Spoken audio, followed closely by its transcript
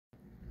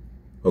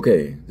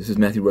Okay, this is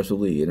Matthew Russell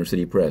Lee, Inner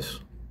City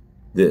Press.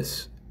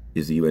 This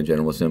is the UN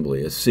General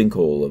Assembly, a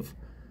sinkhole of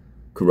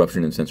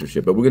corruption and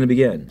censorship. But we're going to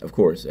begin, of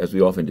course, as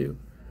we often do,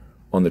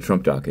 on the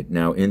Trump docket.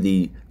 Now, in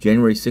the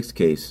January 6th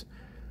case,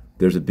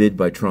 there's a bid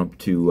by Trump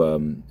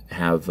to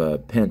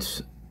have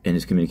Pence and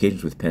his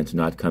communications with Pence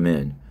not come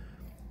in.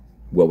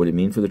 What would it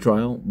mean for the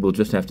trial? We'll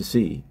just have to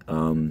see.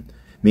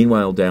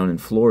 Meanwhile, down in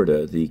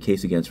Florida, the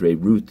case against Ray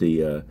Root,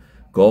 the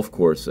golf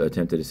course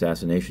attempted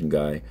assassination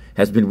guy,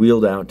 has been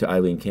wheeled out to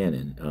Eileen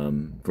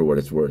Cannon, for what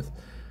it's worth.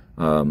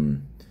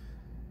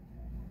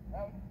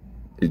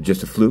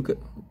 Just a fluke?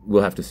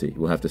 We'll have to see.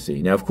 We'll have to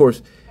see. Now, of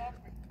course,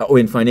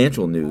 in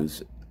financial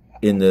news,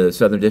 in the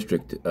Southern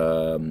District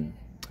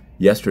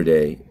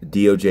yesterday,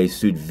 DOJ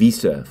sued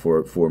Visa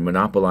for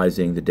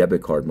monopolizing the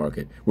debit card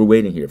market. We're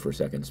waiting here for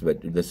seconds,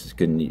 but this is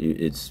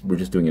we're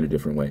just doing it a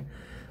different way.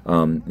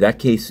 That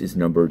case is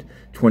numbered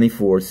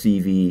 24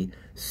 CV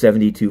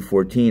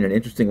 7214, and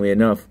interestingly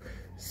enough,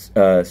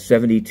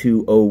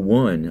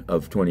 7201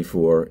 of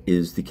 24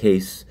 is the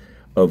case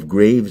of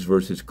Graves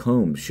versus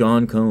Combs,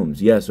 Sean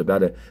Combs. Yes,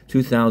 about a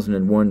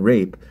 2001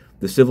 rape.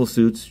 The civil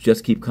suits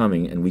just keep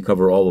coming, and we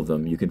cover all of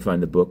them. You can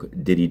find the book,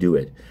 Did He Do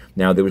It?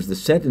 Now, there was the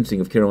sentencing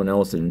of Carolyn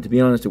Ellison, and to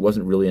be honest, it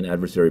wasn't really an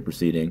adversary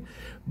proceeding.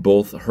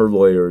 Both her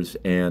lawyers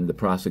and the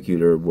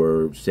prosecutor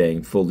were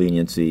saying full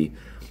leniency.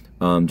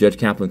 Judge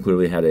Kaplan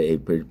clearly had a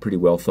pretty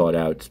well thought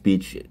out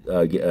speech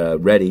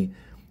ready,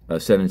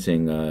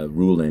 sentencing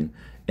ruling,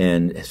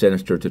 and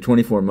sentenced her to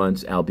 24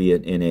 months,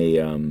 albeit in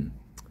a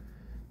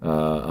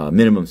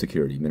minimum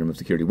security.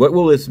 What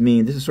will this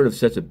mean? This is sort of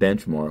sets a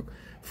benchmark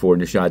for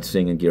Nishad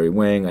Singh and Gary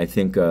Wang. I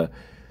think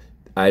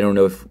I don't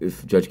know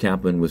if Judge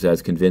Kaplan was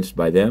as convinced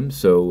by them.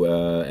 So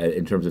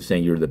in terms of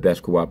saying you're the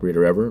best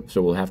cooperator ever,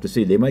 so we'll have to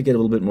see. They might get a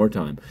little bit more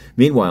time.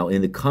 Meanwhile,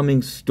 in the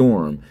coming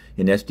storm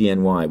in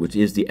SDNY, which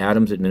is the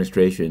Adams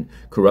administration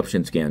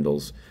corruption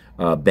scandals,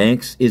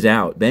 Banks is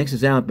out. Banks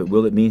is out, but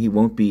will it mean he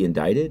won't be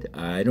indicted?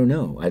 I don't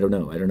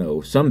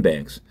know. Some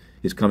Banks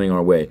is coming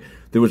our way.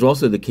 There was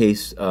also the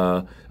case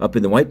up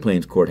in the White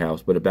Plains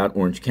courthouse, but about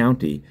Orange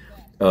County,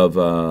 of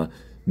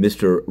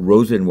Mr.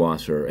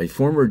 Rosenwasser, a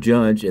former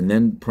judge and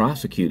then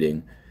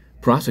prosecutor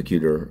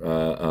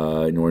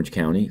in Orange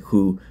County,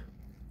 who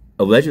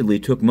allegedly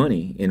took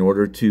money in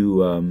order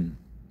to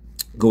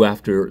go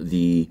after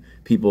the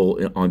people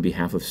on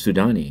behalf of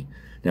Sudani.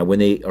 Now, when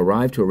they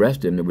arrived to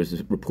arrest him, there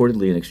was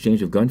reportedly an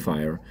exchange of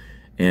gunfire,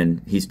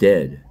 and he's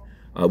dead.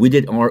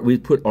 We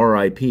put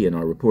R.I.P. in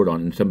our report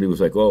on, and somebody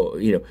was like, "Oh,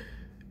 you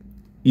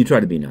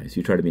try to be nice.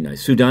 You try to be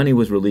nice." Sudani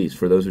was released,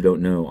 for those who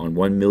don't know, on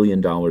 $1 million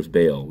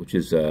bail, which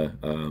is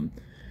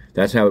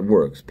that's how it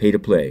works, pay to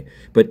play.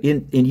 But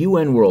in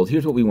UN world,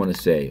 here's what we want to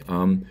say.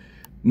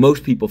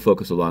 Most people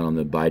focus a lot on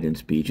the Biden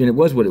speech, and it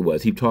was what it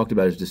was. He talked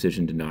about his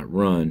decision to not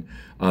run.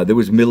 There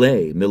was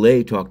Millet.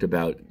 Millet talked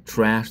about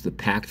trash, the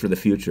pact for the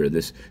future,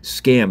 this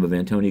scam of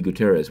Antonio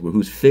Guterres,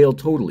 who's failed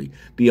totally,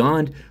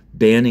 beyond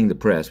banning the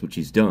press, which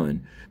he's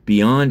done,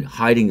 beyond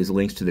hiding his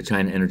links to the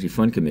China Energy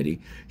Fund Committee.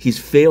 He's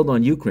failed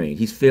on Ukraine.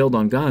 He's failed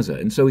on Gaza.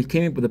 And so he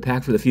came up with a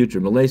pact for the future.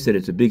 Millet said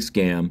it's a big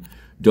scam.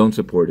 Don't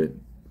support it.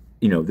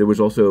 There was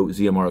also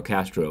Xiomara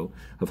Castro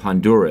of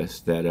Honduras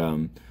that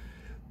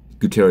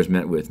Guterres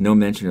met with. No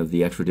mention of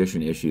the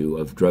extradition issue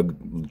of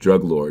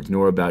drug lords,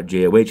 nor about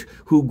JOH,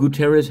 who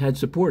Guterres had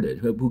supported,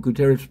 who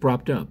Guterres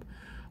propped up.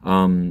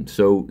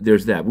 So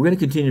there's that. We're going to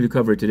continue to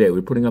cover it today.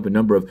 We're putting up a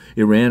number of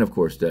Iran, of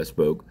course,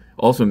 spoke,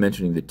 also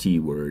mentioning the T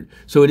word.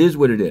 So it is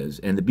what it is,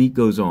 and the beat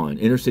goes on.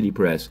 Inner City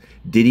Press,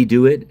 Did He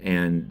Do It?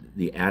 And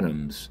the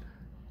Adams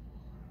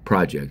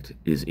project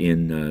is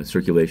in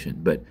circulation.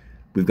 But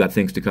we've got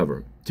things to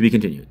cover. To be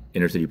continued,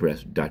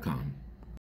 innercitypress.com.